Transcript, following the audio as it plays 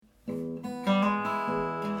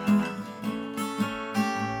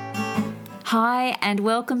Hi, and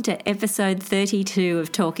welcome to episode 32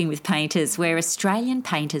 of Talking with Painters, where Australian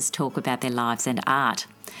painters talk about their lives and art.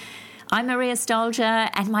 I'm Maria Stolger,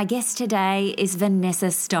 and my guest today is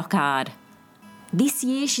Vanessa Stockard. This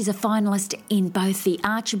year, she's a finalist in both the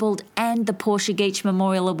Archibald and the Portia Geach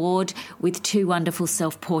Memorial Award with two wonderful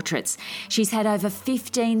self-portraits. She's had over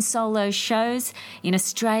 15 solo shows in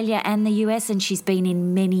Australia and the US, and she's been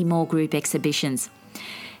in many more group exhibitions.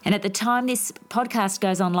 And at the time this podcast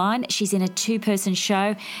goes online, she's in a two-person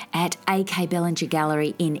show at AK Bellinger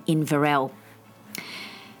Gallery in Inverell.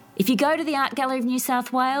 If you go to the Art Gallery of New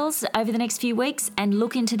South Wales over the next few weeks and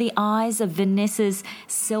look into the eyes of Vanessa's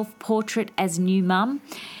self-portrait as new mum,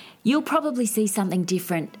 you'll probably see something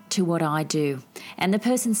different to what I do. And the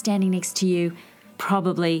person standing next to you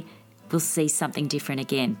probably will see something different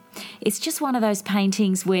again. It's just one of those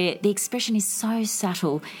paintings where the expression is so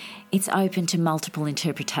subtle, it's open to multiple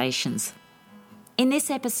interpretations. In this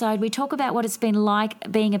episode, we talk about what it's been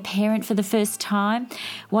like being a parent for the first time,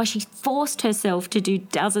 why she forced herself to do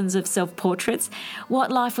dozens of self-portraits,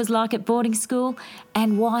 what life was like at boarding school,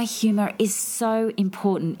 and why humour is so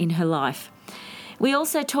important in her life. We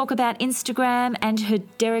also talk about Instagram and her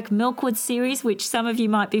Derek Milkwood series, which some of you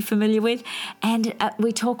might be familiar with, and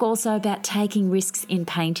we talk also about taking risks in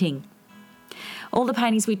painting. All the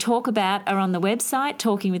paintings we talk about are on the website,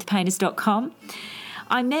 talkingwithpainters.com.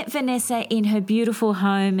 I met Vanessa in her beautiful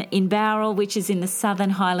home in Bowral, which is in the Southern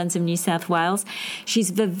Highlands of New South Wales.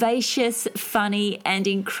 She's vivacious, funny, and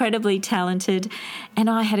incredibly talented, and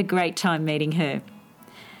I had a great time meeting her.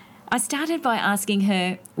 I started by asking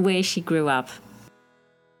her where she grew up.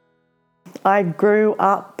 I grew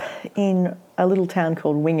up in a little town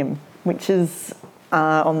called Wingham, which is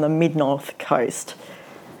on the mid-north coast,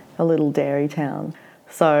 a little dairy town.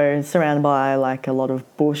 So surrounded by like a lot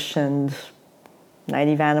of bush and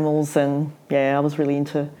native animals, and I was really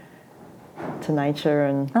into nature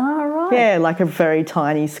and like a very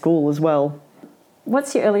tiny school as well.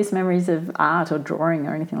 What's your earliest memories of art or drawing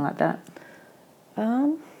or anything like that?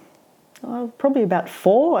 I was probably about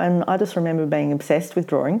 4, and I just remember being obsessed with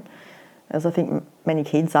drawing, as I think many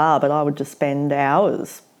kids are, but I would just spend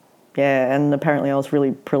hours. And apparently I was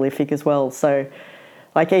really prolific as well. So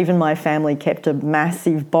like even my family kept a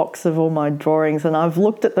massive box of all my drawings, and I've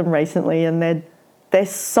looked at them recently and they're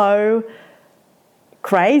so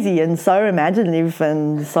crazy and so imaginative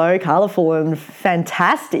and so colourful and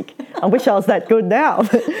fantastic. I wish I was that good now.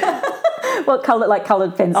 What colour, like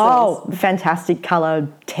coloured pencils? Oh, fantastic coloured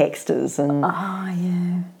textures. And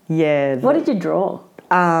What did you draw?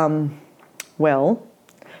 Well,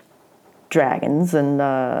 dragons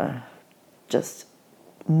and just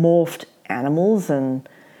morphed animals and,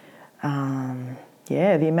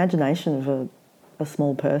 the imagination of a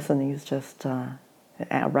small person is just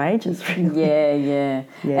outrageous, really. Yeah.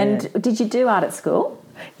 And did you do art at school?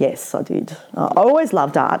 Yes, I did. I always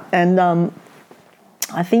loved art, and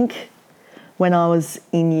I think when I was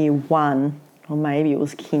in year 1, or maybe it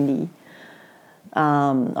was kindy,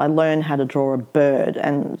 I learned how to draw a bird,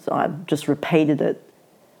 and I just repeated it.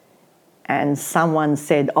 And someone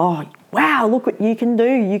said, "Oh, wow, look what you can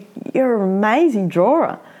do. You're an amazing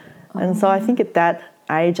drawer." And so I think at that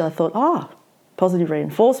age I thought, positive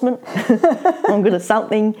reinforcement. I'm good at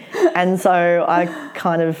something. And so I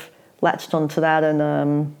kind of latched onto that,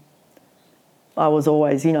 and I was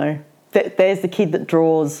always, there's the kid that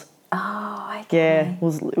draws. Oh, okay. Yeah,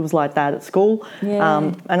 it was like that at school.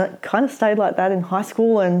 Yeah. And it kind of stayed like that in high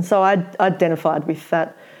school, and so I identified with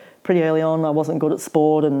that pretty early on. I wasn't good at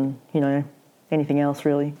sport and, anything else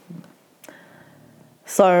really.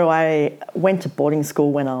 So I went to boarding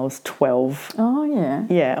school when I was 12. Oh, yeah.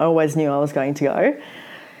 Yeah, I always knew I was going to go.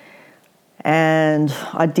 And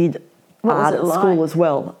I did art at school as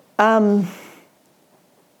well.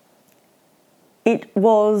 It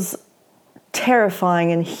was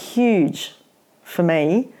terrifying and huge for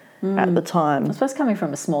me at the time. I suppose coming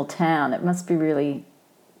from a small town, it must be really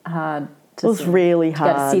hard to... It was really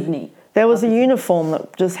hard. To go to Sydney. There was a uniform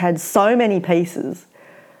that just had so many pieces.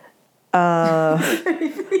 I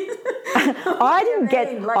didn't get...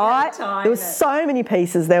 there was so many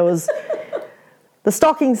pieces. There was the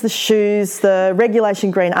stockings, the shoes, the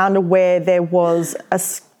regulation green underwear. There was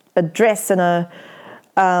a dress and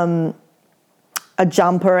a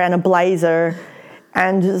jumper and a blazer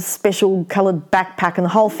and a special coloured backpack and the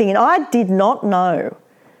whole thing. And I did not know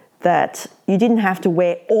that you didn't have to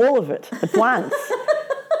wear all of it at once.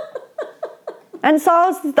 And so I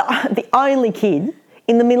was the only kid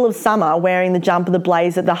in the middle of summer wearing the jumper, the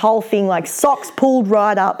blazer, the whole thing, like socks pulled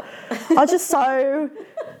right up. I was just so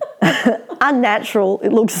unnatural.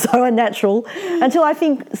 It looked so unnatural until I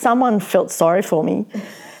think someone felt sorry for me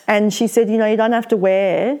And she said, you know, you don't have to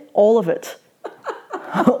wear all of it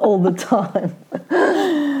all the time.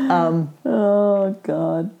 Oh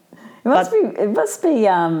God, it must be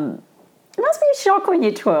a shock when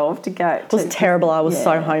you're 12 to go. It was terrible. I was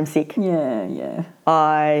so homesick. Yeah.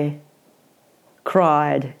 I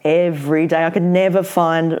cried every day. I could never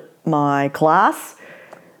find my class.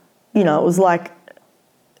 You know, it was like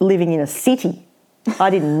living in a city. I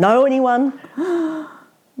didn't know anyone.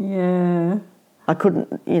 Yeah. I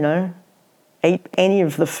couldn't, you know, eat any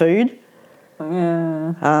of the food.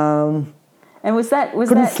 Yeah. And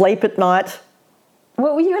couldn't sleep at night.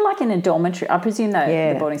 Well, you were like in a dormitory. I presume that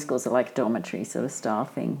Yeah. the boarding schools are like a dormitory sort of style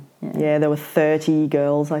thing. Yeah, there were 30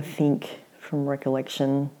 girls, I think, from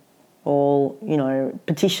recollection, all, you know,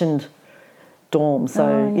 petitioned dorms.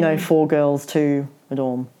 So, you know, 4 girls to a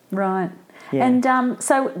dorm. Right. Yeah. And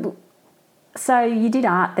so you did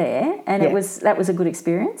art there, and that was a good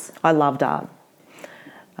experience? I loved art.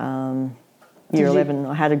 Year 11,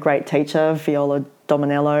 I had a great teacher, Viola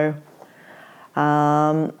Dominello.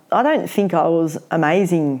 I don't think I was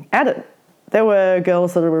amazing at it. There were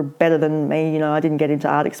girls that were better than me. You know, I didn't get into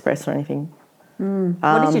Art Express or anything.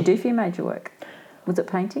 What did you do for your major work? Was it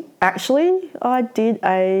painting? Actually, I did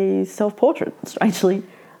a self-portrait, strangely.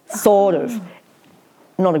 Sort of.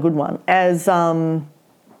 Not a good one. As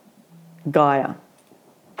Gaia.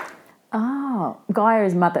 Oh, Gaia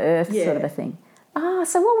is Mother Earth sort of a thing. Ah,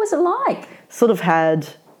 so what was it like? Sort of had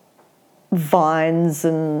vines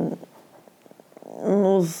and it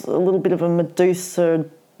was a little bit of a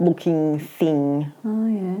Medusa-looking thing. Oh,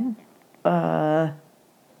 yeah.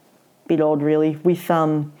 Bit odd, really. With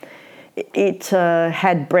it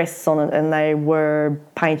had breasts on it, and they were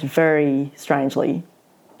painted very strangely.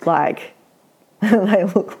 Like they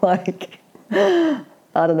look like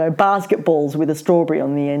I don't know, basketballs with a strawberry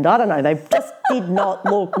on the end. I don't know. They just did not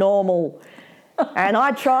look normal. And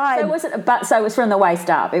I tried. So it was from the waist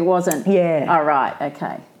up. It wasn't. Yeah. Oh, right.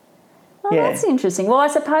 Okay. Oh, Yeah. that's interesting. Well, I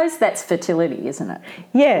suppose that's fertility, isn't it?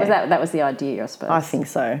 Yeah. That was the idea, I suppose. I think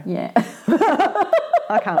so. Yeah.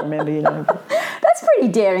 I can't remember, you know. That's pretty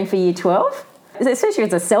daring for year 12, especially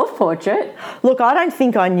if it's a self-portrait. Look, I don't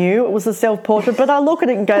think I knew it was a self-portrait, but I look at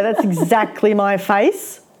it and go, that's exactly my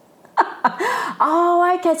face.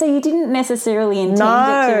 Oh, okay. So you didn't necessarily intend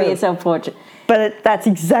it to be a self-portrait. But that's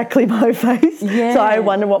exactly my face. Yeah. So I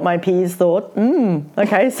wonder what my peers thought.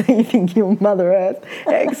 Okay, so you think you're Mother Earth.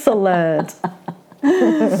 Excellent.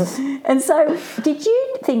 And so did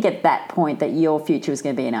you think at that point that your future was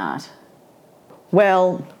going to be in art?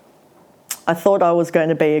 Well, I thought I was going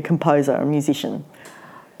to be a composer, a musician.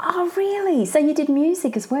 Oh, really? So you did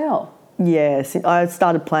music as well? Yes, I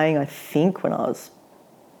started playing, I think, when I was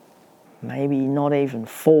maybe not even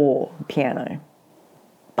 4, piano.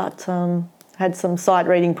 But had some sight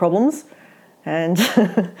reading problems, and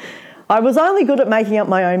I was only good at making up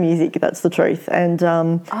my own music, that's the truth. And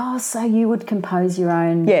so you would compose your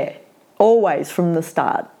own? Yeah, always from the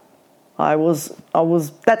start. I was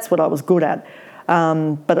that's what I was good at.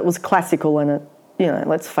 But it was classical, and it, you know,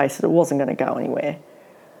 let's face it wasn't going to go anywhere.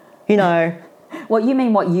 You know. What you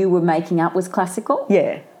mean? What you were making up was classical?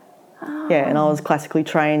 Yeah. Oh. Yeah, and I was classically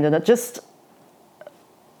trained, and it just,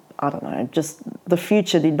 I don't know, just the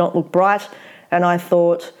future did not look bright, and I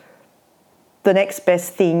thought the next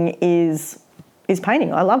best thing is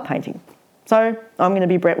painting. I love painting. So I'm going to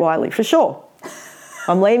be Brett Whiteley for sure.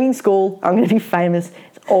 I'm leaving school. I'm going to be famous.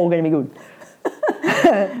 It's all going to be good.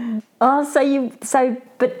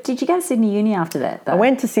 But did you go to Sydney Uni after that, though? I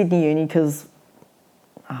went to Sydney Uni because,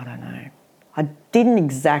 I don't know, I didn't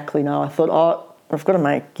exactly know. I thought, I've got to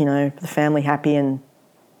make, you know, the family happy and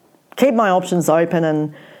keep my options open,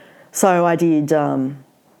 and so I did,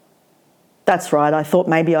 that's right, I thought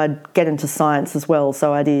maybe I'd get into science as well,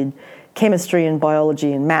 so I did chemistry and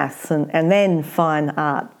biology and maths and then fine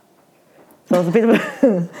art. So it was a bit of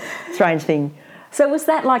a strange thing. So was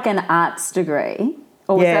that like an arts degree?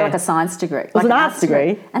 Or was that like a science degree? It was an arts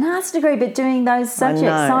degree. An arts degree, but doing those subjects,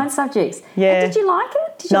 science subjects. Yeah. And did you like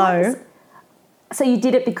it? Did you like it? So you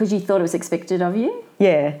did it because you thought it was expected of you?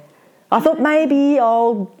 Yeah. I thought maybe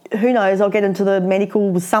I'll get into the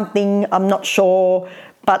medical something, I'm not sure.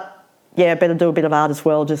 But, yeah, better do a bit of art as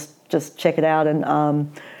well, just check it out. And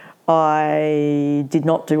I did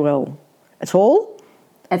not do well at all.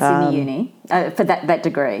 At Sydney Uni? For that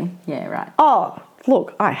degree? Yeah, right. Oh,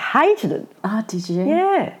 look, I hated it. Oh, did you?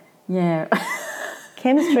 Yeah. Yeah.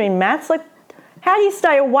 Chemistry and maths, like, how do you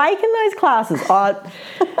stay awake in those classes? I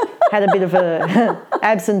had a bit of a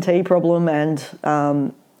absentee problem,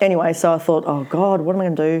 and anyway, so I thought, oh, God, what am I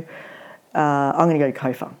going to do? I'm going to go to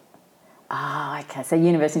COFA. Oh, okay. So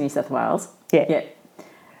University of New South Wales. Yeah. Yeah.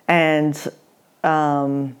 And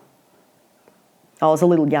I was a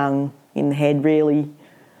little young in the head, really.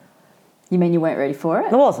 You mean you weren't ready for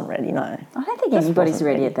it? I wasn't ready, no. I don't think Just anybody's wasn't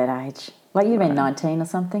ready ready. at that age. Like you've been 19 or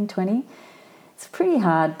something, 20. It's pretty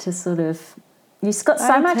hard to sort of... You've got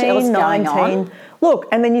so much 18, else going 19. on. Look,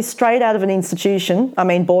 and then you're straight out of an institution,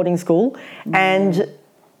 boarding school, and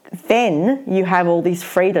then you have all this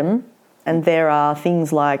freedom, and there are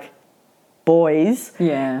things like boys,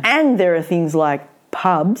 Yeah. and there are things like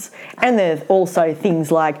pubs, and there's also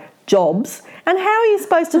things like jobs. And how are you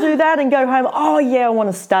supposed to do that and go home, oh yeah, I want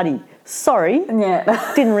to study? Sorry,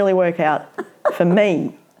 Yeah. didn't really work out for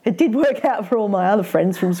me. It did work out for all my other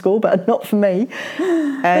friends from school, but not for me.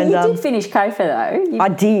 And But you did finish COFA though. You I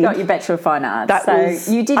did. Got your Bachelor of Fine Arts. that so was,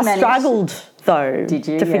 you did I manage. struggled though Did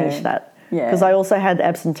you? to finish Yeah. that. Yeah. Because I also had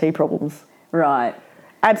absentee problems. Right.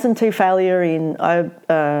 Absentee failure in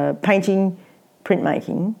painting,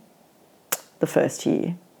 printmaking, the first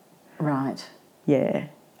year. Right. Yeah.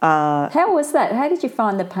 How was that? How did you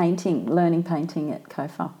find learning painting at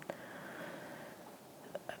COFA?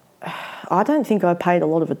 I don't think I paid a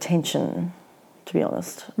lot of attention, to be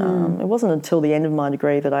honest. It wasn't until the end of my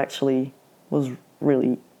degree that I actually was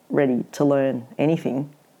really ready to learn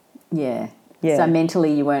anything. Yeah. Yeah. So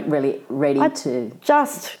mentally you weren't really ready to...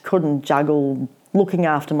 Just couldn't juggle looking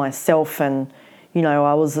after myself, and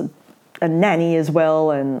I was a nanny as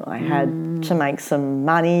well, and I had to make some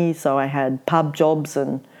money, so I had pub jobs,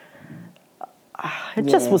 and it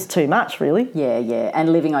just was too much, really. Yeah, yeah.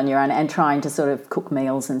 And living on your own and trying to sort of cook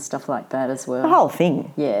meals and stuff like that as well. The whole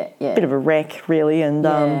thing. Yeah, yeah. Bit of a wreck, really, and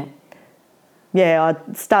I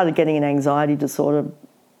started getting an anxiety disorder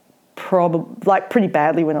pretty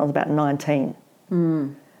badly when I was about 19.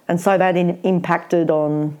 And so that impacted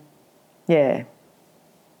on,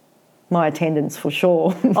 my attendance for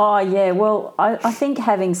sure. Oh, yeah. Well, I think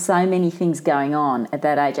having so many things going on at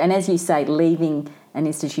that age, and as you say, leaving an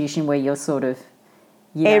institution where you're sort of...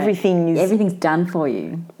 everything's done for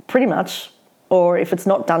you. pretty much, or if it's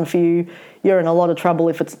not done for you, you're in a lot of trouble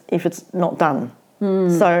if it's not done.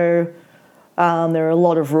 So there are a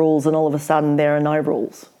lot of rules, and all of a sudden there are no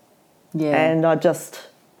rules. Yeah. And I just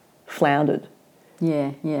floundered.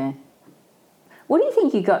 Yeah, yeah. What do you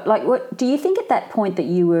think you got? Like, what do you think at that point that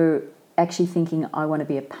you were actually thinking, I want to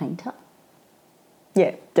be a painter?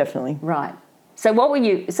 Yeah, definitely. Right. So what were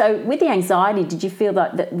you? So with the anxiety, did you feel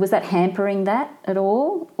that was that hampering that at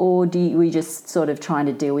all, or were you just sort of trying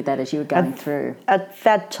to deal with that as you were going through? At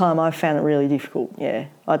that time, I found it really difficult. Yeah,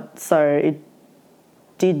 so it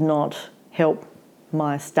did not help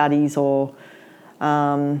my studies, or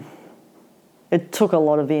it took a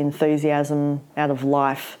lot of the enthusiasm out of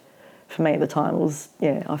life for me at the time. It was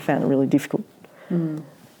I found it really difficult.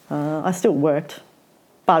 I still worked,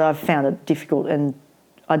 but I found it difficult, and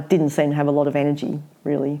I didn't seem to have a lot of energy,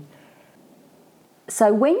 really.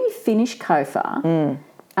 So when you finished COFA,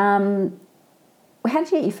 how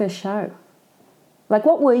did you get your first show? Like,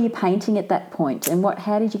 what were you painting at that point, and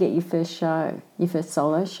how did you get your first show, your first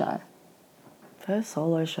solo show? First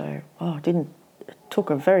solo show. Oh, it took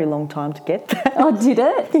a very long time to get that. Oh, did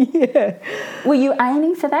it? Yeah. Were you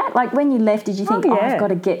aiming for that? Like, when you left, did you think, yeah. I've got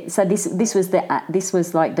to get... So this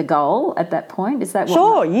was like the goal at that point? Is that what...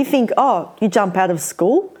 Sure, you think, you jump out of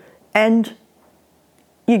school and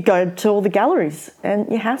you go to all the galleries and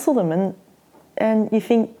you hassle them, and you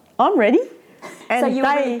think, I'm ready. And So you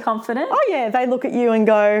were really confident? Oh, yeah, they look at you and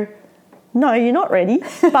go, no, you're not ready.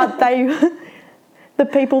 But the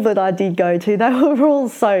people that I did go to, they were all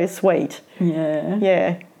so sweet. Yeah.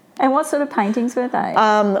 Yeah. And what sort of paintings were they?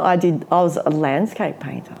 I was a landscape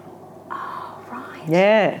painter. Oh, right.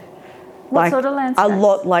 Yeah. What sort of landscapes? A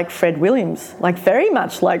lot like Fred Williams, like very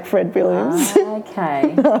much like Fred Williams.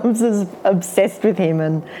 Okay. I was just obsessed with him,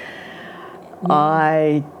 and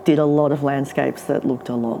I did a lot of landscapes that looked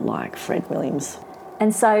a lot like Fred Williams.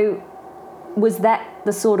 And so was that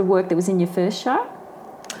the sort of work that was in your first show?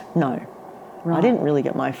 No, Right. I didn't really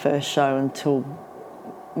get my first show until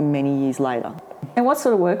many years later. And what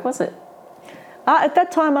sort of work was it? At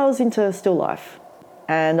that time I was into still life,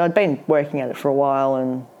 and I'd been working at it for a while,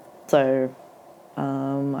 and so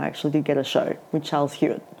I actually did get a show with Charles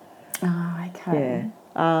Hewitt. Oh, okay.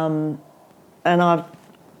 Yeah. And I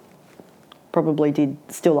probably did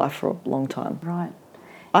still life for a long time. Right.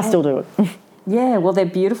 I still do it. Yeah, well, they're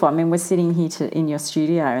beautiful. I mean, we're sitting here in your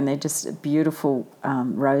studio, and they're just beautiful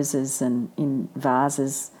roses and in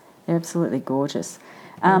vases. They're absolutely gorgeous.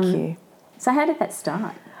 Thank you. So how did that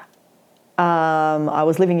start? I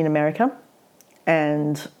was living in America,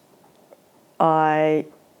 and I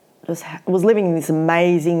just was living in this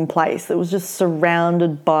amazing place that was just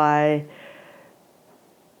surrounded by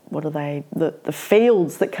what are they? The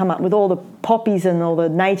fields that come up with all the poppies and all the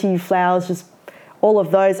native flowers, just all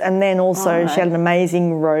of those. And then also she had an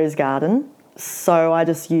amazing rose garden. So I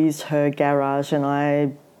just used her garage and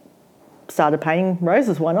I started painting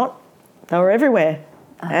roses. Why not? They were everywhere.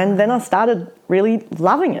 And then I started really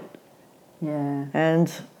loving it. Yeah.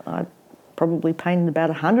 And I probably painted about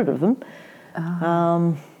 100 of them.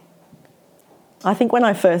 I think when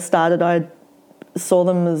I first started, I saw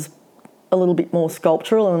them as a little bit more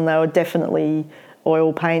sculptural, and they were definitely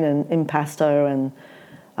oil paint and impasto,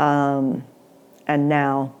 and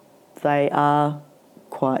now they are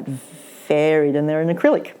quite varied, and they're in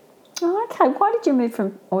acrylic. Oh, okay. Why did you move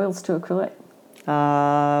from oils to acrylic?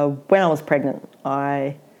 When I was pregnant,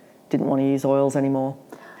 I didn't want to use oils anymore.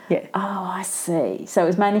 Yeah. Oh, I see. So it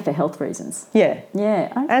was mainly for health reasons. Yeah.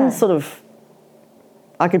 Yeah. Okay. And sort of,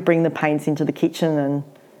 I could bring the paints into the kitchen and,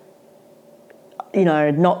 you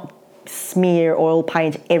know, not smear oil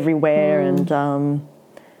paint everywhere, and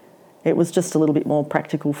it was just a little bit more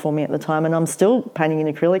practical for me at the time. And I'm still painting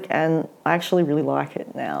in acrylic, and I actually really like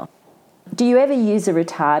it now. Do you ever use a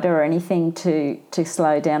retarder or anything to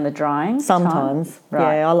slow down the drying? Sometimes.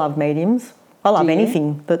 Right. Yeah, I love mediums. I love Do you?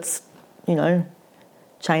 anything that's, you know,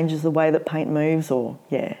 changes the way that paint moves, or,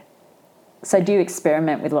 yeah. So do you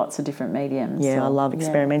experiment with lots of different mediums? Yeah, or, I love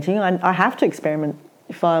experimenting. I have to experiment.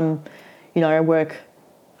 If I'm, you know, I work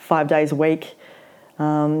 5 days a week,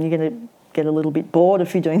 you're going to get a little bit bored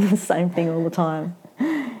if you're doing the same thing all the time.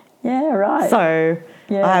 Yeah, right. So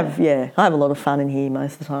Yeah. I have a lot of fun in here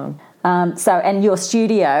most of the time. And your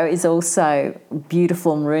studio is also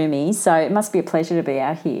beautiful and roomy, so it must be a pleasure to be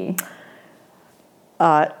out here.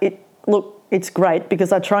 It's great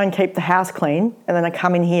because I try and keep the house clean, and then I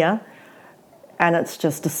come in here and it's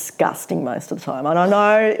just disgusting most of the time. And I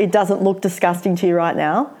know it doesn't look disgusting to you right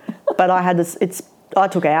now, but I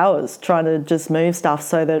took hours trying to just move stuff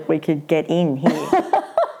so that we could get in here.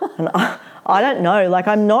 And I don't know, like,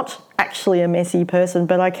 I'm not actually a messy person,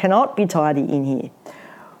 but I cannot be tidy in here.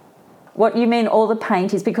 What you mean all the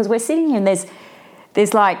paint is, because we're sitting here and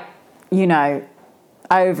there's like, you know,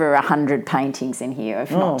 over 100 paintings in here,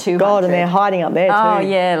 if not 200. God, and they're hiding up there too. Oh,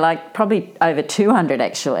 yeah, like probably over 200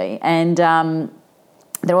 actually. And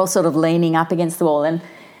they're all sort of leaning up against the wall.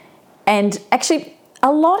 And actually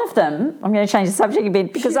a lot of them, I'm going to change the subject a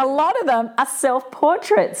bit, because a lot of them are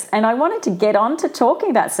self-portraits. And I wanted to get on to talking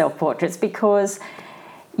about self-portraits because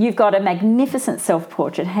you've got a magnificent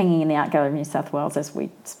self-portrait hanging in the Art Gallery of New South Wales as we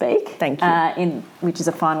speak. Thank you. Which is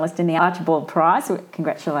a finalist in the Archibald Prize.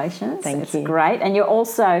 Congratulations. Thank you. It's great. And you're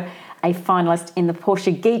also a finalist in the Portia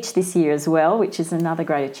Geach this year as well, which is another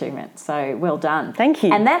great achievement. So well done. Thank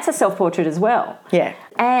you. And that's a self-portrait as well. Yeah.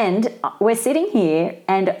 And we're sitting here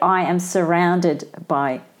and I am surrounded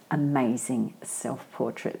by amazing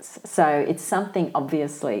self-portraits. So it's something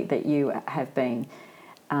obviously that you have been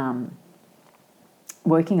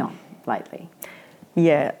working on lately.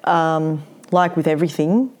 Yeah, like with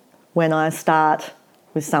everything, when I start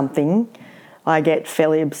with something, I get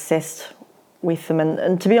fairly obsessed with them.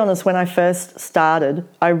 And to be honest, when I first started,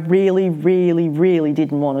 I really, really, really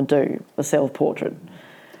didn't want to do a self-portrait.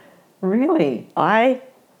 Really? I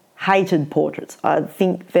hated portraits. I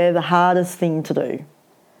think they're the hardest thing to do.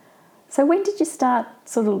 So when did you start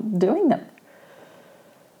sort of doing them?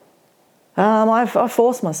 I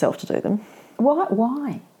forced myself to do them.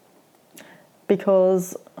 Why?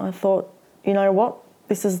 Because I thought, you know what,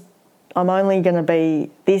 I'm only going to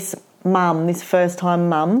be this mum, this first-time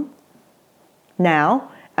mum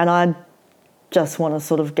now, and I just want to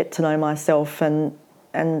sort of get to know myself, and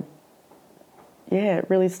yeah, it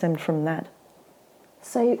really stemmed from that.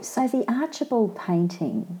 So the Archibald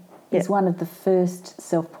painting is one of the first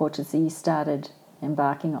self-portraits that you started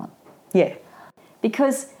embarking on? Yeah.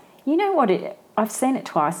 Because you know what, I've seen it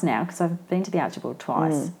twice now because I've been to the Archibald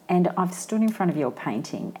twice and I've stood in front of your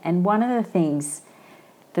painting, and one of the things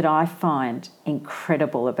that I find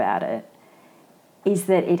incredible about it is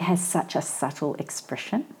that it has such a subtle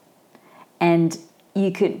expression, and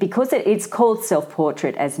you could, because it's called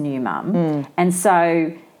self-portrait as new mum, and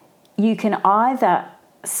so you can either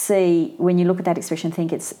see, when you look at that expression,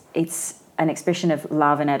 think it's an expression of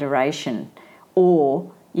love and adoration,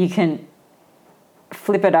 or you can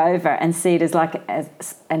flip it over and see it as like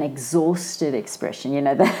an exhausted expression, you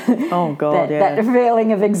know, that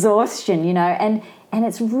feeling of exhaustion, you know, and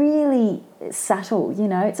it's really subtle, you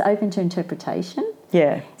know, it's open to interpretation.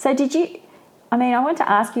 Yeah. So I want to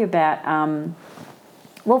ask you about,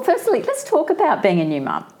 well, firstly, let's talk about being a new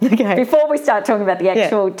mum. Okay. Before we start talking about the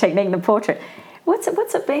actual technique, the portrait. What's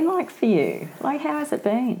it been like for you? Like, how has it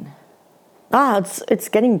been? It's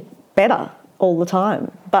getting better all the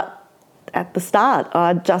time, but at the start.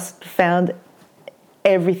 I just found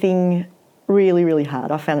everything really, really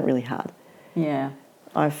hard. I found it really hard. Yeah.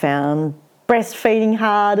 I found breastfeeding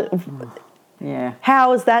hard. Yeah.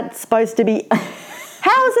 How is that supposed to be?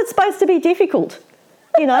 How is it supposed to be difficult?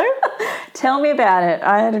 You know? Tell me about it.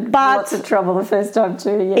 I had lots of trouble the first time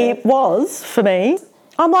too. Yeah. It was for me.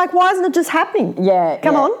 I'm like, why isn't it just happening? Yeah.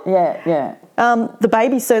 Come on. Yeah. The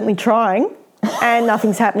baby's certainly trying, and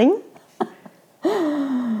nothing's happening.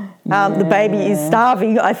 The baby is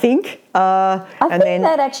starving, I think. I think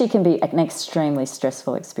that actually can be an extremely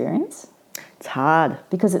stressful experience. It's hard.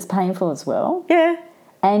 Because it's painful as well. Yeah.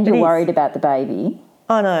 And you're worried about the baby.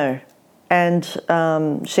 I know. And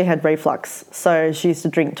she had reflux, so she used to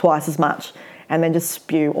drink twice as much and then just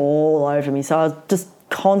spew all over me. So I was just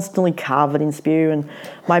constantly covered in spew, and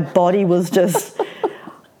my body was just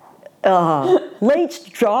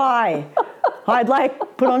leached dry. I'd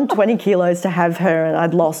put on 20 kilos to have her, and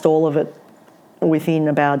I'd lost all of it within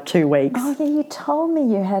about 2 weeks. Oh, yeah, you told me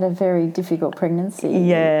you had a very difficult pregnancy.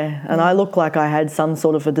 Yeah, and I looked like I had some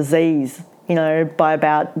sort of a disease. You know, by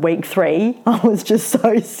about week 3, I was just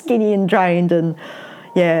so skinny and drained, and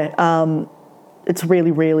it's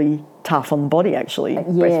really, really tough on the body actually,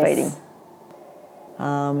 breastfeeding.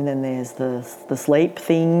 And then there's the sleep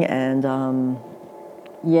thing, and I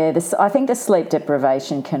think the sleep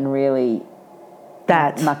deprivation can really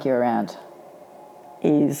muck you around.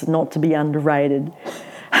 Is not to be underrated.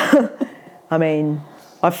 I mean,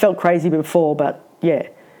 I've felt crazy before, but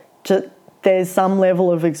there's some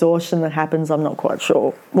level of exhaustion that happens. I'm not quite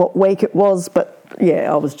sure what week it was, but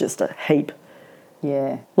I was just a heap.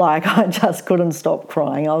 Yeah. I just couldn't stop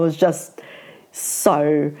crying. I was just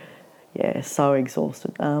so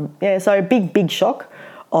exhausted. So a big shock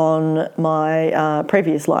on my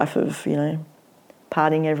previous life of,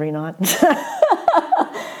 partying every night.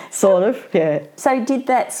 Sort of, yeah. So did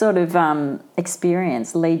that sort of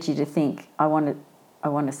experience lead you to think, I want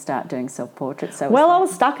to start doing self-portraits? I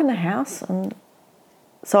was stuck in the house, and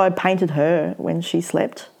so I painted her when she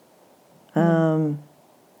slept. And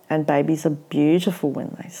babies are beautiful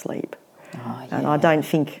when they sleep. Oh, yeah. And I don't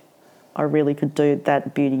think I really could do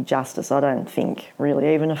that beauty justice. I don't think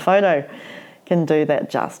really even a photo can do that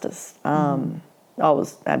justice. I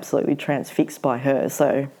was absolutely transfixed by her.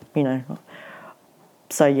 So,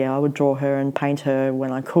 I would draw her and paint her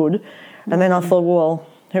when I could. And then I thought, well,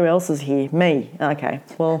 who else is here? Me. Okay,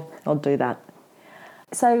 well, I'll do that.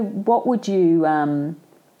 So what would you,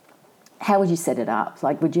 how would you set it up?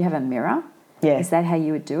 Would you have a mirror? Yeah. Is that how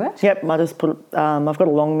you would do it? Yep, I just I've got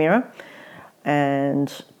a long mirror,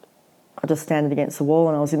 and I just stand it against the wall,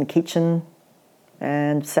 and I was in the kitchen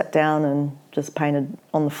and sat down and just painted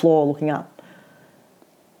on the floor looking up.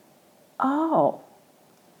 Oh.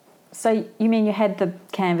 So you mean you had the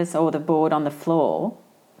canvas or the board on the floor?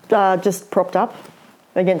 Just propped up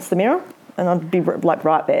against the mirror, and I'd be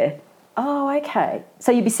right there. Oh, okay.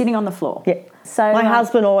 So you'd be sitting on the floor? Yeah. So my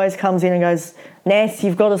husband always comes in and goes, Ness,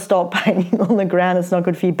 you've got to stop painting on the ground. It's not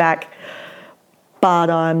good for your back.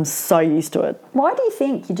 But I'm so used to it. Why do you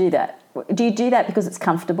think you do that? Do you do that because it's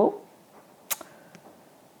comfortable?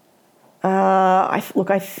 I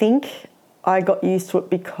think I got used to it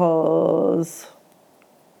because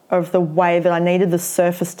of the way that I needed the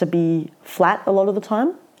surface to be flat a lot of the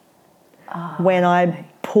time. Oh, when I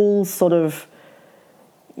pull sort of,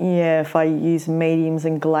 if I use mediums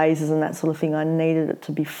and glazes and that sort of thing, I needed it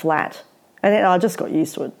to be flat. And then I just got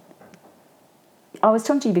used to it. I was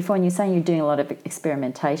talking to you before and you're saying you're doing a lot of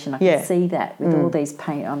experimentation. I can see that with all these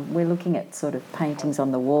we're looking at sort of paintings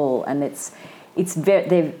on the wall, and it's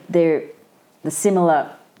very, they're the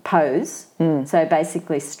similar pose, so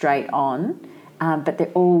basically straight on, but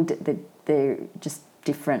they're just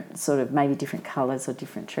different, sort of maybe different colours or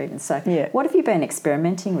different treatments. So what have you been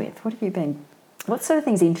experimenting with? What sort of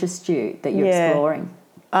things interest you that you're exploring?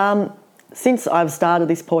 Since I've started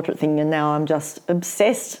this portrait thing, and now I'm just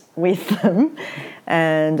obsessed with them,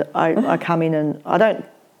 and I come in and I don't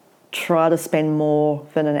try to spend more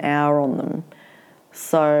than an hour on them.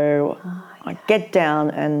 So I get down,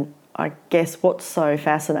 and I guess what's so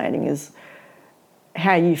fascinating is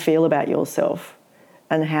how you feel about yourself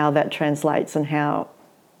and how that translates, and how,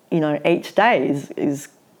 each day is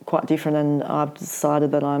quite different. And I've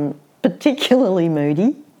decided that I'm particularly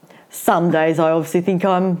moody. Some days I obviously think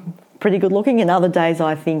I'm pretty good looking, and other days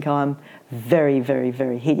I think I'm very, very,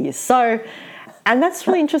 very hideous. So, and that's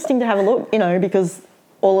really interesting to have a look, because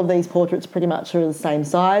all of these portraits pretty much are the same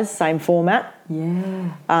size, same format.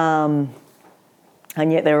 Yeah.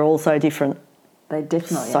 And yet they're all so different. They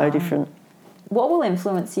definitely so are. different. What will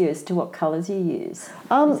influence you as to what colours you use?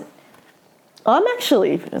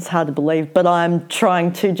 It's hard to believe, but I'm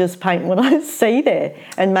trying to just paint what I see there,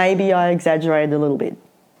 and maybe I exaggerated a little bit.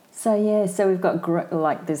 So we've got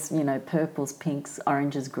like this, purples, pinks,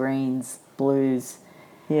 oranges, greens, blues.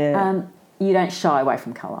 Yeah. You don't shy away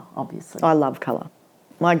from colour, obviously. I love colour.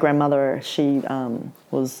 My grandmother, she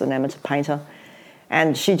was an amateur painter,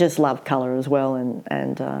 and she just loved colour as well,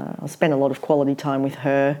 and I spent a lot of quality time with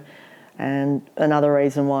her. And another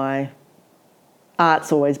reason why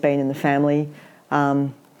art's always been in the family.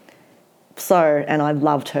 And I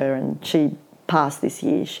loved her, and she passed this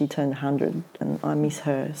year. She turned 100, and I miss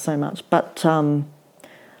her so much. But I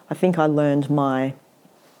think I learned my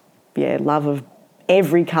love of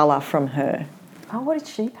every colour from her. Oh, what did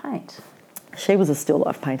she paint? She was a still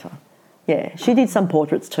life painter. Yeah, she did some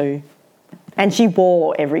portraits too. And she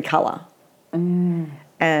wore every colour. And,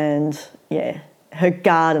 her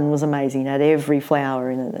garden was amazing. It had every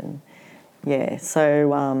flower in it. And,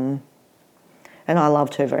 so... and I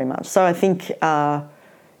loved her very much. So I think, my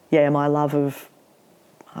love of,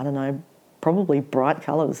 probably bright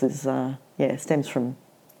colours is, stems from...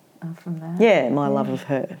 from that? Yeah, my love of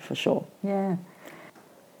her, for sure. Yeah.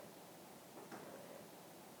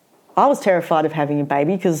 I was terrified of having a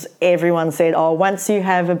baby because everyone said, once you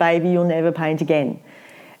have a baby, you'll never paint again.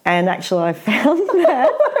 And actually I found that...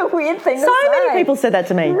 What a weird thing to say. So many people said that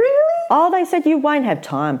to me. Really? Oh, they said, you won't have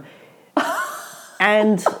time.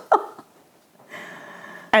 And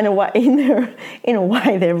in a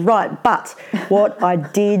way, they're right. But what I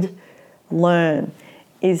did learn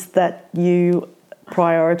is that you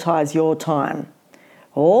prioritise your time.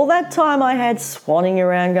 All that time I had swanning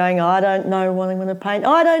around going, I don't know what I'm going to paint.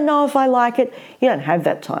 I don't know if I like it. You don't have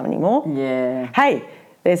that time anymore. Yeah. Hey,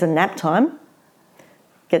 there's a nap time.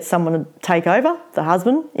 Get someone to take over, the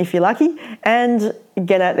husband, if you're lucky, and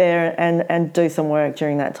get out there and do some work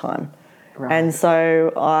during that time. Right. And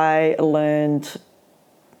so I learned,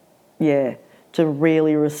 to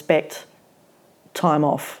really respect time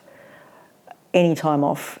off, any time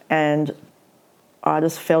off. And I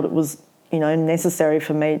just felt it was, necessary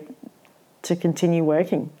for me to continue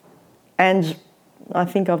working. And I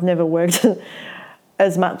think I've never worked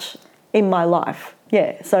as much in my life.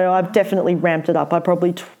 Yeah, so I've definitely ramped it up. I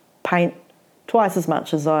probably paint twice as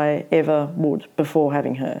much as I ever would before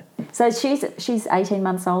having her. So she's 18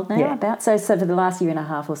 months old now, Yeah. about. So for the last year and a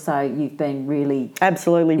half or so, you've been really...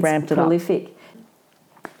 Absolutely ramped it up. Prolific.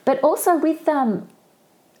 But also with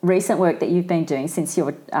recent work that you've been doing since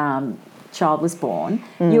your child was born,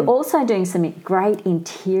 you're also doing some great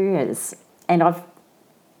interiors. And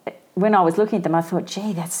when I was looking at them, I thought,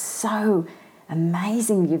 gee, that's so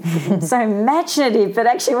amazing. You're so imaginative. But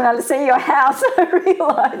actually, when I see your house, I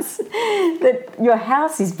realise that your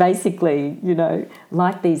house is basically,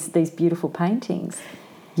 like these beautiful paintings.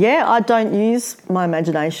 Yeah, I don't use my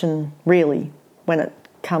imagination really when it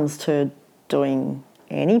comes to doing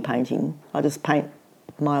any painting. I just paint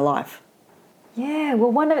my life. Yeah,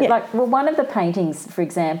 well, one of the paintings, for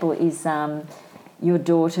example, is your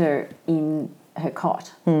daughter in her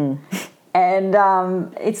cot, and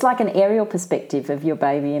it's like an aerial perspective of your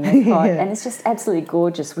baby in the cot, and it's just absolutely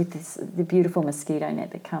gorgeous with the beautiful mosquito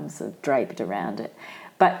net that comes sort of draped around it,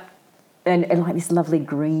 and like this lovely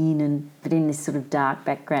green but in this sort of dark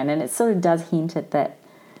background, and it sort of does hint at that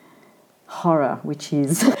horror, which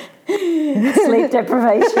is sleep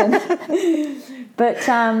deprivation, but.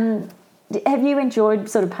 Have you enjoyed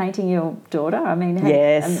sort of painting your daughter? I mean,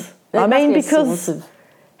 yes. Because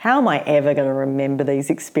how am I ever going to remember these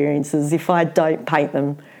experiences if I don't paint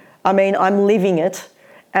them? I mean, I'm living it,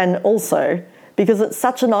 and also because it's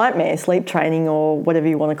such a nightmare, sleep training or whatever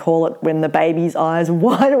you want to call it, when the baby's eyes are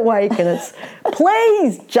wide awake and it's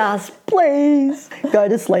please go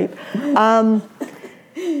to sleep.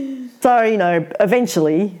 So,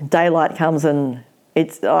 eventually daylight comes and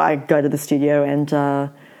I go to the studio and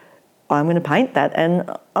I'm going to paint that, and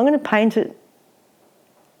I'm going to paint it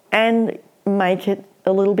and make it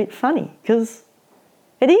a little bit funny because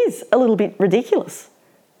it is a little bit ridiculous.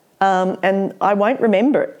 And I won't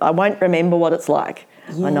remember it. I won't remember what it's like.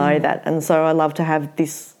 Yeah. I know that. And so I love to have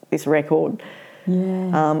this record,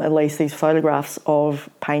 at least these photographs of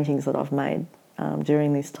paintings that I've made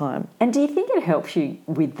during this time. And do you think it helps you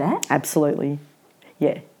with that? Absolutely,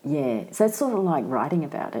 yeah. Yeah, so it's sort of like writing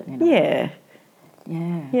about it. Yeah.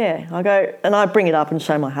 Yeah. Yeah, I go and I bring it up and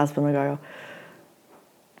show my husband. I go,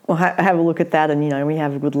 well, have a look at that, and we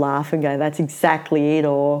have a good laugh and go, that's exactly it.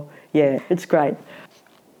 Or it's great.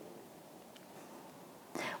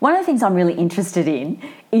 One of the things I'm really interested in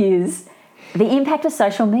is the impact of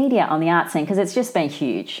social media on the art scene, because it's just been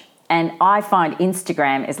huge. And I find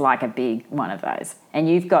Instagram is like a big one of those. And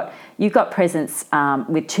you've got presence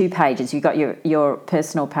with 2 pages. You've got your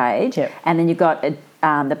personal page, Yep. and then you've got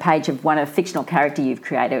the page of a fictional character you've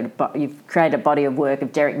created. You've created a body of work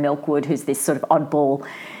of Derek Milkwood, who's this sort of oddball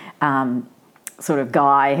sort of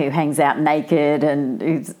guy who hangs out naked and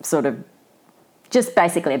who's sort of just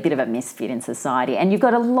basically a bit of a misfit in society. And you've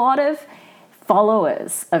got a lot of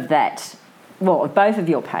followers of that, well, of both of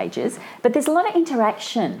your pages, but there's a lot of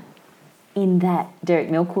interaction in that Derek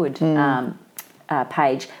Milkwood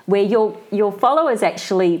page where your followers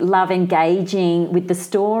actually love engaging with the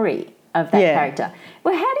story of that character.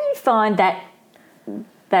 Well, how do you find that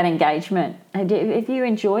engagement? Have you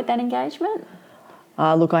enjoyed that engagement?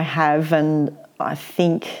 Look, I have, and I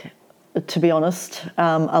think, to be honest,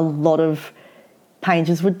 a lot of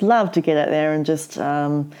painters would love to get out there and just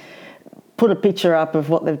put a picture up of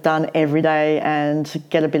what they've done every day and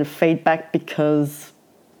get a bit of feedback, because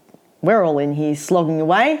we're all in here slogging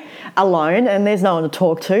away alone and there's no one to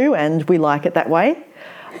talk to, and we like it that way.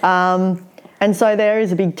 And so there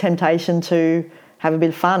is a big temptation to have a bit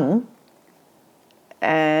of fun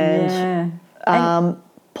and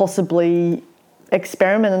possibly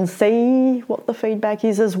experiment and see what the feedback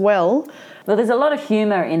is as well. Well, there's a lot of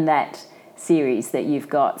humour in that series that you've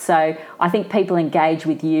got. So I think people engage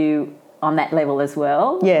with you on that level as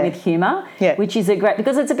well, with humour, which is a great,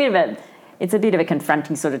 because it's a bit of a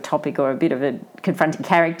confronting sort of topic, or a bit of a confronting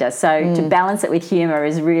character. So to balance it with humour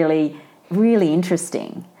is really, really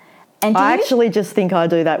interesting. And I actually just think I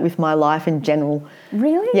do that with my life in general.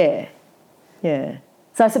 Really? Yeah.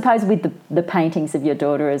 So I suppose with the paintings of your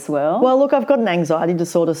daughter as well. Well, look, I've got an anxiety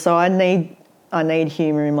disorder, so I need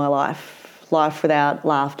humour in my life. Life without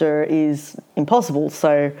laughter is impossible.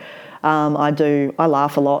 So I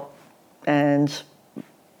laugh a lot, and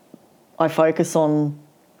I focus on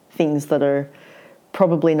things that are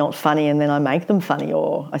probably not funny, and then I make them funny,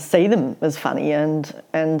 or I see them as funny. And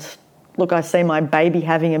look, I see my baby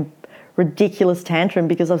having a ridiculous tantrum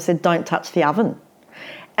because I've said don't touch the oven,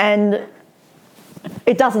 and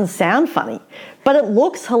it doesn't sound funny, but it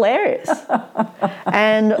looks hilarious.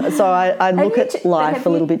 And so I look at life a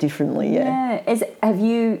little bit differently. Have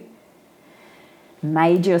you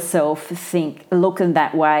made yourself look in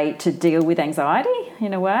that way to deal with anxiety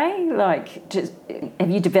in a way?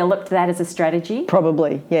 Have you developed that as a strategy?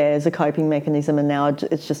 Probably, as a coping mechanism, and now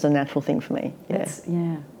it's just a natural thing for me.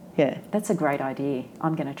 That's a great idea.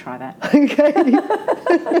 I'm going to try that. Okay.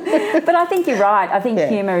 But I think you're right. I think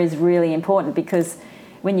humour is really important, because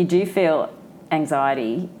when you do feel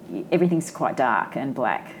anxiety, everything's quite dark and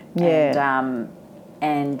black.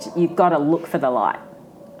 And you've got to look for the light,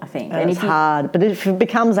 I think. And it's hard, but if it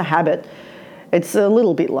becomes a habit, it's a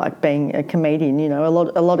little bit like being a comedian. You know,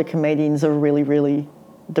 a lot of comedians are really, really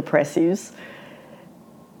depressives,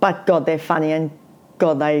 but God, they're funny, and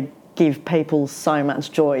God, they give people so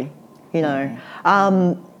much joy. You know,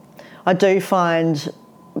 I do find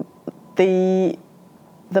the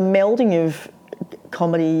melding of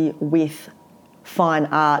comedy with fine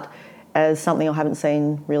art as something I haven't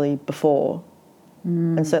seen really before,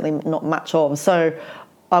 and certainly not much of. So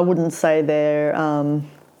I wouldn't say they're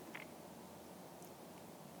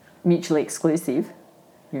mutually exclusive,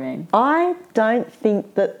 you mean? I don't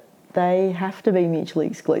think that they have to be mutually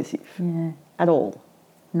exclusive at all.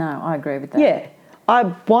 No, I agree with that.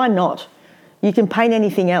 Why not? You can paint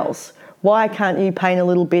anything else. Why can't you paint a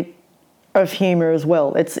little bit of humour as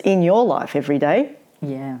well? It's in your life every day.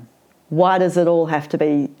 Yeah. Why does it all have to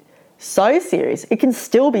be so serious? It can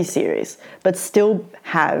still be serious, but still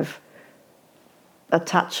have a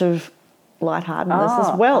touch of lightheartedness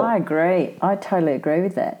as well. I agree. I totally agree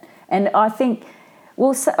with that. And I think,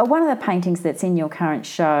 well, so one of the paintings that's in your current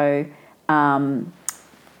show,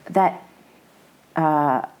 that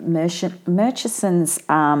Murchison's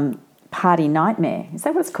Party Nightmare. Is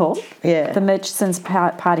that what it's called? Yeah. The Murchison's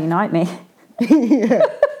Party Nightmare. Yeah.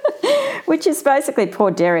 Which is basically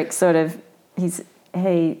poor Derek sort of, he's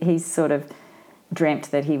sort of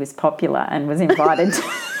dreamt that he was popular and was invited to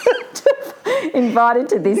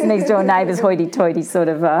this next door neighbour's hoity-toity sort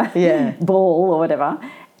of ball or whatever.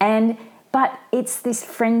 But it's this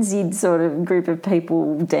frenzied sort of group of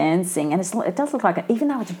people dancing, and it does look like, even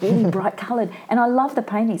though it's really bright coloured, and I love the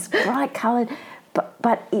painting, it's bright coloured,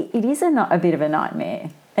 but it is a bit of a nightmare.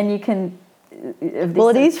 And you can... Well,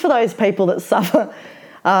 it is for those people that suffer,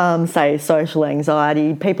 say, social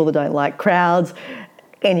anxiety, people that don't like crowds,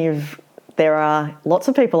 there are lots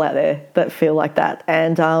of people out there that feel like that.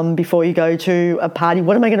 And before you go to a party,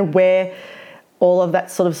 what am I going to wear? All of that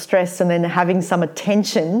sort of stress, and then having some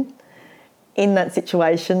attention in that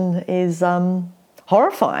situation is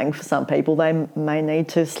horrifying for some people. They may need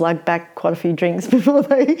to slug back quite a few drinks before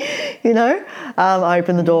they,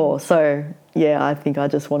 open the door. So, yeah, I think I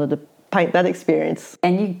just wanted to paint that experience.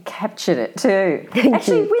 And you captured it too. Thank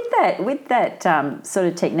Actually, you. with that sort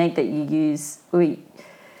of technique that you use, it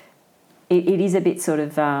is a bit sort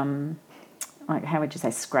of like, how would you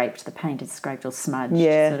say, scraped? The paint is scraped or smudged,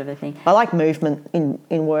 sort of a thing. I like movement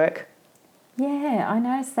in work. Yeah, I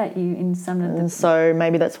noticed that you in some of the... And so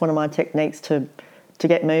maybe that's one of my techniques to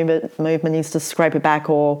get movement is to scrape it back,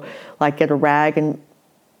 or like get a rag and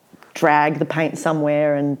drag the paint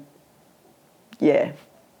somewhere, and yeah.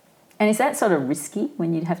 And is that sort of risky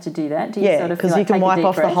when you'd have to do that? Do you Yeah, sort of because you can wipe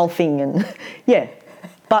off the whole thing, and yeah.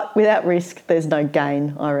 But without risk, there's no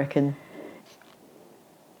gain, I reckon.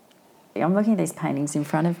 I'm looking at these paintings in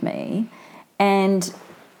front of me, and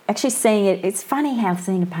actually seeing it, it's funny how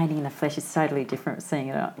seeing a painting in the flesh is totally different from seeing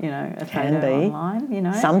it, a photo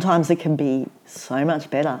online, Sometimes it can be so much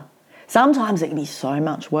better. Sometimes it can be so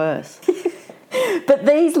much worse. But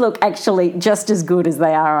these look actually just as good as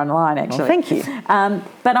they are online, actually. Oh, thank you.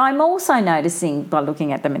 But I'm also noticing, by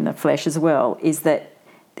looking at them in the flesh as well, is that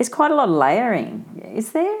there's quite a lot of layering.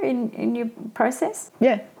 Is there in your process?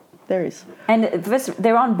 Yeah, there is. And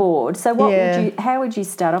they're on board. So how would you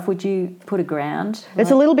start off? Would you put a ground?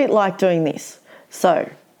 It's a little bit like doing this. So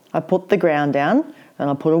I put the ground down and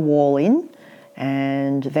I put a wall in,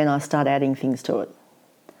 and then I start adding things to it.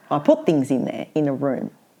 I put things in there in a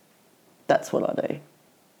room. That's what I do.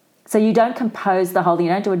 So you don't compose the whole thing.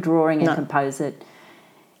 You don't do a drawing and No. compose it,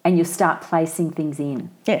 and you start placing things in.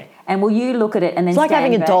 Yeah. And will you look at it and then It's like stand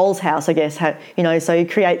having a back? doll's house, I guess. So you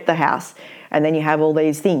create the house, and then you have all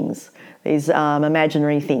these things, these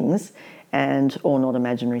imaginary things, or not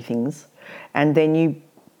imaginary things, and then you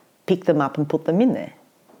pick them up and put them in there.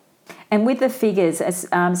 And with the figures,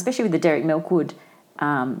 especially with the Derek Milkwood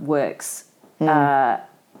works,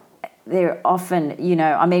 they're often,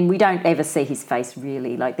 we don't ever see his face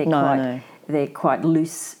really. Like they're quite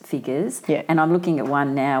loose figures. Yeah. And I'm looking at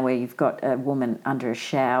one now where you've got a woman under a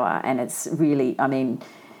shower, and it's really,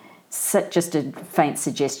 just a faint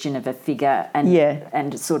suggestion of a figure,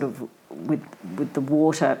 and sort of with the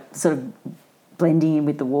water, sort of blending in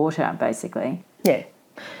with the water, basically. Yeah.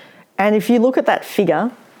 And if you look at that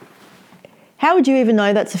figure, how would you even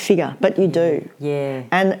know that's a figure? But you do. Yeah.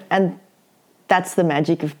 And that's the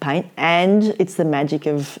magic of paint, and it's the magic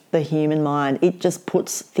of the human mind. It just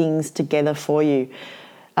puts things together for you.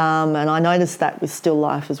 And I noticed that with still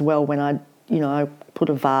life as well when I put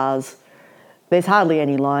a vase. There's hardly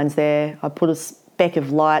any lines there. I put a speck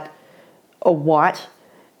of light, or white,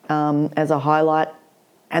 as a highlight,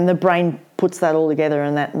 and the brain puts that all together,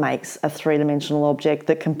 and that makes a three-dimensional object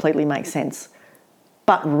that completely makes sense.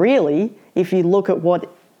 But really, if you look at what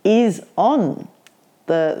is on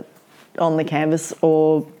the canvas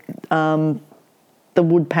or the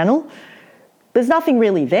wood panel, there's nothing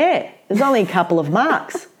really there. There's only a couple of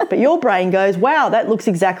marks. But your brain goes, wow, that looks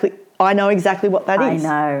exactly... I know exactly what that is. I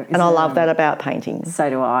know. And I love that about painting. So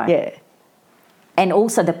do I. Yeah. And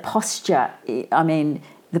also the posture.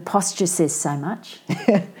 The posture says so much,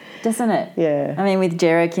 doesn't it? Yeah. With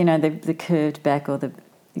Derek, the curved back, or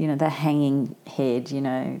the hanging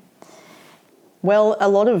head, Well, a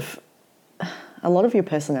lot of your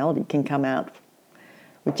personality can come out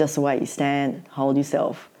with just the way you stand, hold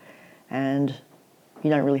yourself, and you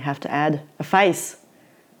don't really have to add a face.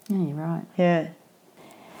 Yeah, you're right. Yeah.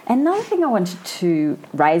 Another thing I wanted to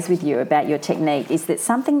raise with you about your technique is that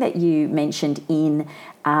something that you mentioned in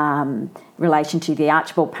relation to the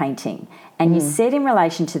Archibald painting, and you said in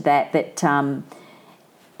relation to that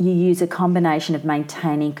you use a combination of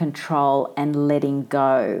maintaining control and letting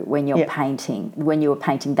go when you're painting, when you were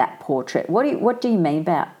painting that portrait. What do you mean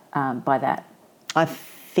by that? I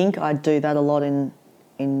think I do that a lot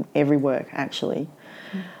in every work, actually.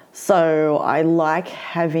 So I like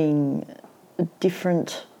having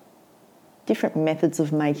different methods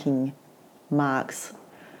of making marks.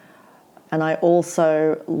 And I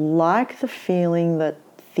also like the feeling that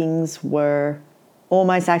things were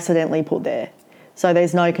almost accidentally put there. So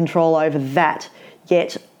there's no control over that,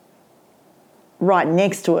 yet right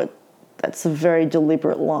next to it, that's a very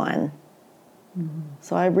deliberate line.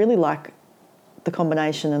 So I really like the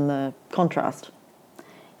combination and the contrast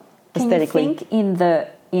aesthetically. Can you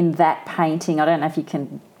think in that painting, I don't know if you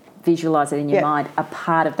can visualise it in your mind, a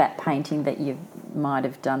part of that painting that you might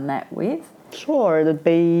have done that with? Sure, it'd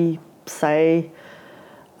be, say,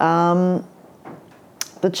 the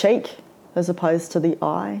cheek as opposed to the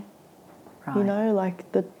eye. Right. Like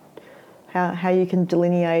how you can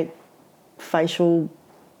delineate facial,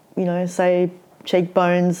 say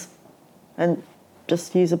cheekbones, and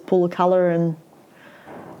just use a pool of colour and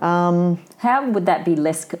How would that be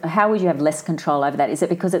how would you have less control over that? Is it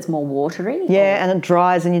because it's more watery? Yeah, and it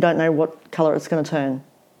dries and you don't know what colour it's going to turn.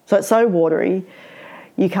 So it's so watery,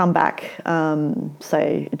 you come back,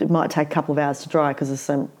 say it might take a couple of hours to dry because it's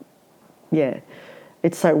so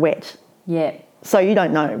wet. Yeah. So you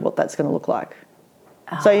don't know what that's going to look like.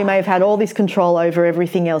 So you may have had all this control over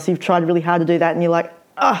everything else. You've tried really hard to do that and you're like,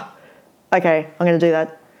 okay, I'm going to do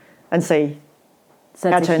that and see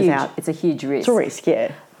how it turns out. It's a huge risk. It's a risk,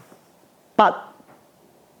 yeah. But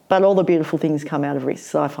all the beautiful things come out of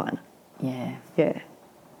risks, I find. Yeah. Yeah.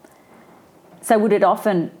 So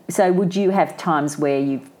would you have times where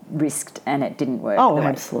you've risked and it didn't work? Oh,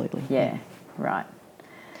 absolutely. Yeah, right.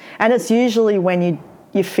 And it's usually when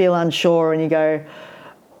you feel unsure and you go,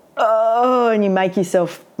 and you make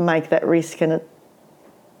yourself make that risk and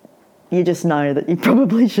you just know that you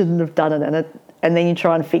probably shouldn't have done it and then you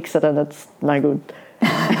try and fix it and it's no good.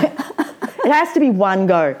 It has to be one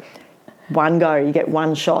go. One go, you get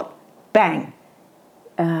one shot, bang.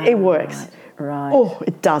 It works. Right. Oh,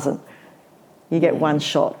 it doesn't. You get one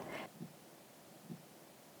shot.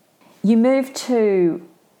 You moved to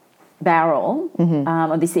Bowral,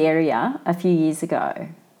 or this area, a few years ago.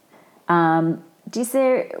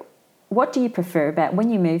 What do you prefer about, when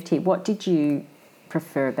you moved here, what did you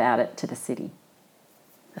prefer about it to the city?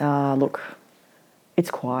 Look, it's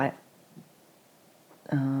quiet.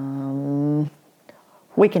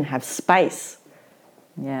 We can have space.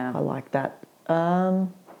 Yeah. I like that.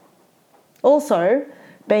 Also,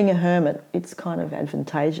 being a hermit, it's kind of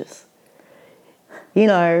advantageous. You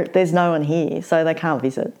know, there's no one here, so they can't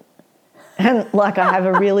visit. And, I have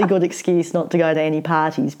a really good excuse not to go to any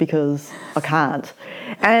parties because I can't.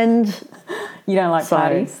 And you don't like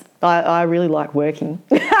parties? I really like working.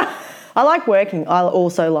 I like working. I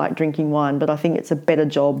also like drinking wine, but I think it's a better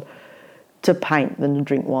job to paint than to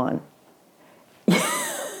drink wine.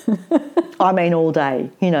 I mean all day,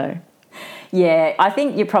 you know. Yeah, I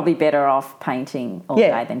think you're probably better off painting all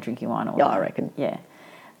day than drinking wine all day. Yeah, I reckon. Yeah.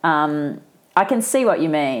 I can see what you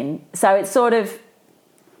mean. So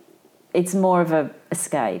it's more of a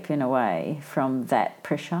escape in a way from that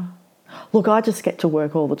pressure. Look, I just get to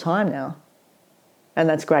work all the time now. And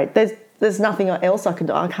that's great. There's nothing else I can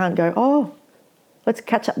do. I can't go, let's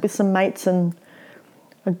catch up with some mates and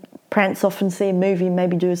prance off and see a movie,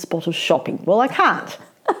 maybe do a spot of shopping. Well, I can't.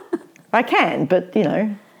 I can, but, you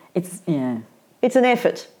know. It's an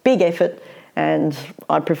effort, big effort, and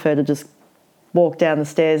I'd prefer to just walk down the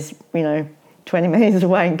stairs, 20 minutes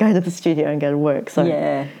away and go to the studio and go to work. So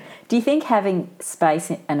yeah. Do you think having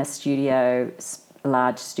space and a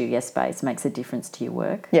large studio space makes a difference to your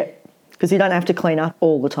work? Yeah, because you don't have to clean up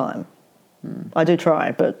all the time. I do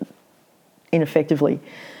try, but ineffectively.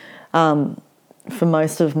 For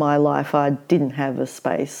most of my life, I didn't have a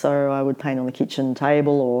space, so I would paint on the kitchen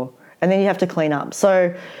table and then you have to clean up.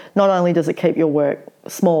 So not only does it keep your work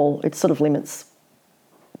small, it sort of limits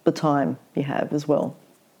the time you have as well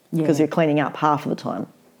because you're cleaning up half of the time.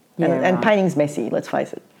 And painting's messy, let's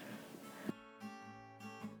face it.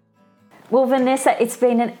 Well, Vanessa, it's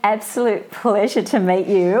been an absolute pleasure to meet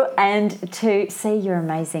you and to see your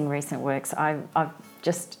amazing recent works. I've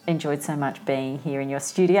just enjoyed so much being here in your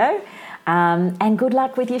studio. And good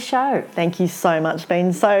luck with your show. Thank you so much. It's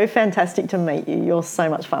been so fantastic to meet you. You're so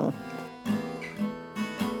much fun.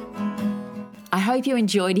 I hope you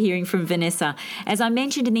enjoyed hearing from Vanessa. As I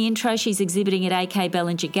mentioned in the intro, she's exhibiting at AK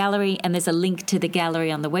Bellinger Gallery, and there's a link to the gallery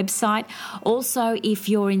on the website. Also, if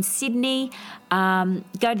you're in Sydney, go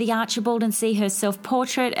to the Archibald and see her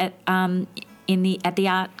self-portrait at the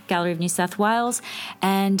Art Gallery of New South Wales,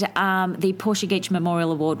 and the Portia Geach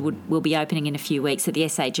Memorial Award will be opening in a few weeks at the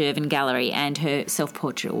S.H. Irvine Gallery, and her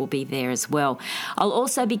self-portrait will be there as well. I'll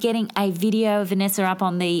also be getting a video of Vanessa up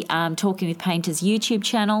on the Talking with Painters YouTube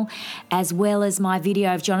channel, as well as my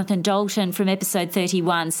video of Jonathan Dalton from episode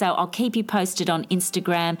 31, so I'll keep you posted on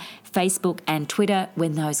Instagram, Facebook and Twitter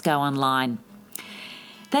when those go online.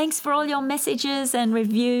 Thanks for all your messages and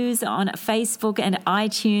reviews on Facebook and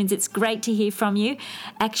iTunes. It's great to hear from you.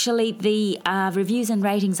 Actually, the reviews and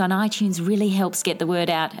ratings on iTunes really helps get the word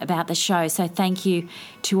out about the show. So thank you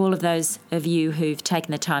to all of those of you who've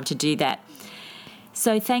taken the time to do that.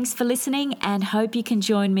 So thanks for listening, and hope you can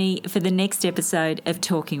join me for the next episode of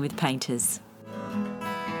Talking with Painters.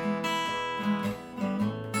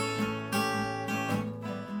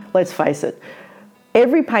 Let's face it,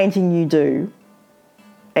 every painting you do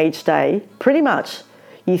each day, pretty much,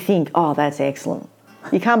 you think, oh, that's excellent.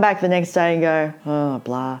 You come back the next day and go, oh,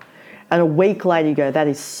 blah. And a week later you go, that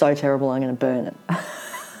is so terrible, I'm going to burn it.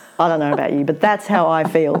 I don't know about you, but that's how I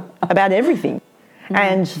feel about everything.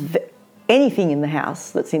 And anything in the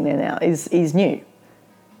house that's in there now is new.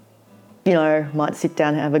 you know, might sit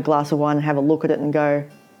down, have a glass of wine and have a look at it and go,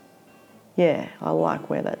 yeah, I like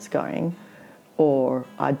where that's going, or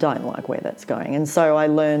I don't like where that's going. And so I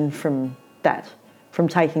learned from that, from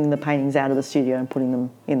taking the paintings out of the studio and putting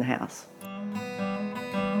them in the house.